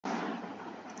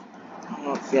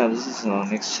Yeah, this is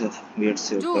next weird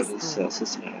save card is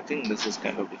Sicilian. I think this is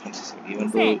kind of different system. Even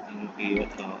though you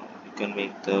can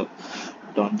make the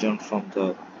dungeon from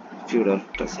the feudal,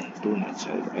 doesn't do much.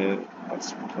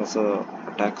 As a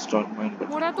attack strong mind, but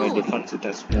by defense it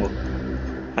has more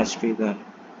HP than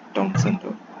town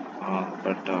center.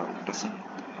 But doesn't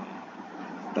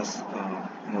does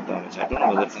more damage. I don't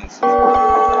know whether it's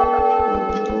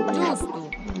Giusto.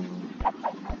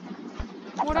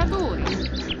 Muratori.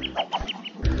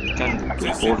 can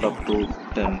hold up to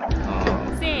 10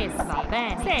 Sessa,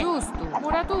 bene. Giusto.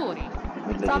 Muratori.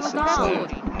 villages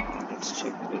Salutatori. inside. Let's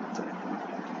check with the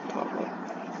tower.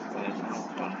 I have not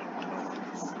done it.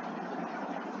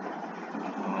 I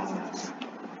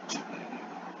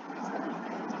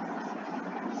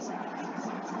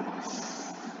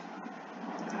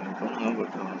don't have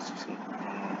it. So,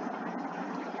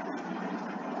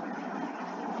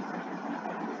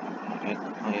 at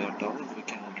my tower we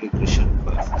can only cushion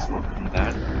first. So in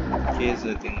that case I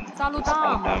think it's more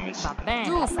Salutiamo. damage. Va bene.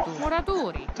 Giusto.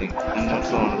 Muratori. And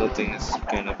also another thing is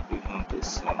kind of we have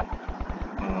this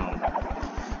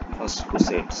first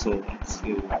crusade. So once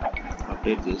you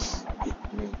update this, it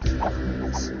makes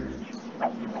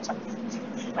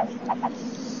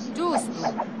Giusto.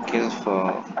 in case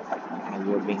of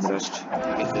you're being rushed, you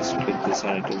can just click this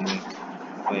and it will make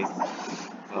 5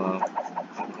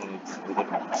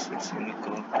 whether it's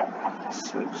unicorn,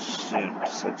 Sicilian,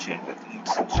 I think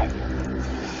it's Sicilian.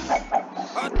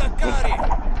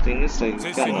 The thing is like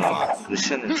you can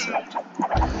cushion itself.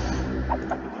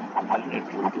 And it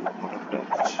will do a lot of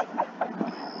damage.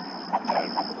 That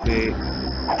way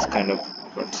it's kind of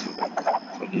hurts you like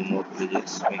for the more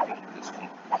villages making this one.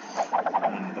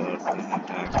 And doing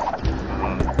attack. I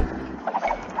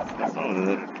don't know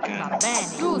whether it can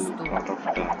do a lot of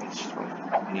damage from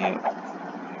near.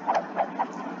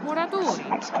 Muratori.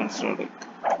 It's considered like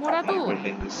Muratori.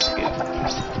 building this scale.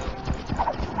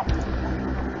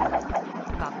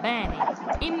 Va bene.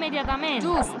 Immediatamente.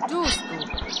 Giusto. Giusto.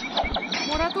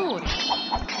 Muratori.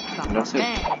 Va That's it.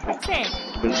 bene. Sì.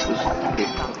 Build this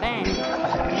big. Va bene.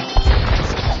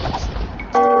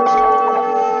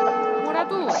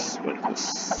 Muratori. Let's build this.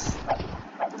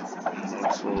 And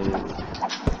also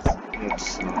let's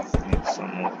make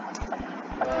some more.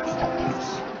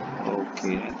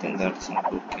 Okay, I think that's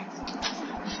not working.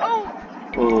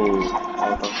 Oh,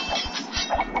 out of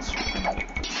yes, we can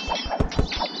make this one.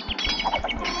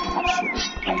 Okay, should it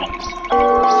be?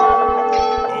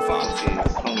 Okay,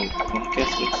 from one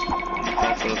case it's one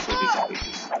console also we can make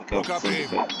this. Okay, up to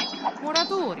 25.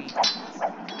 Muratori.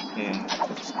 Yeah,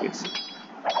 that's crazy.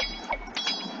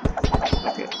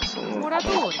 Okay, so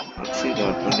Muratori. let's see the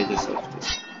advantages of this.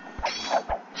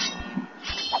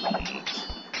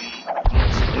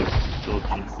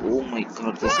 Oh my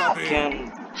god, this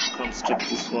can construct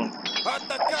this one.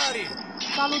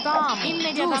 Salutiamo.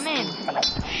 Immediatamente.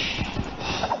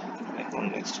 Like one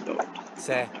next dot.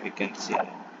 Sì. We can see now.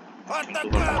 We can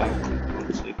do one attack.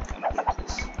 Also we can build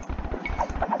this.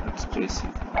 That's crazy.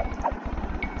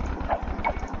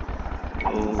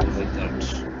 Oh, like that.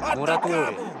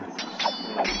 Muratori.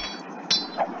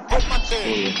 Oh,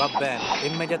 Va bene.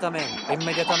 Immediatamente.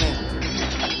 Immediatamente.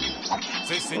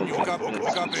 Sì, signor capo, ho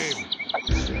capito.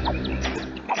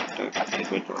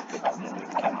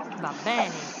 Va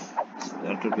bene.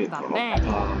 That would be a Va problem. bene.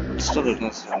 But still it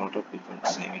has a lot of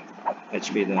defense, I mean,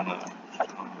 HP than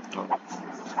top.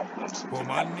 That's it.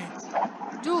 Comandi?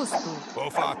 Giusto. Ho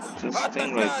fatto. Just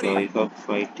thing like you have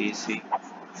 5 TC.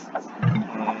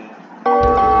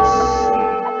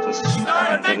 Just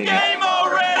Start the game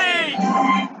already!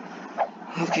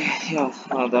 Okay, yeah,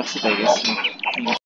 that's it I guess.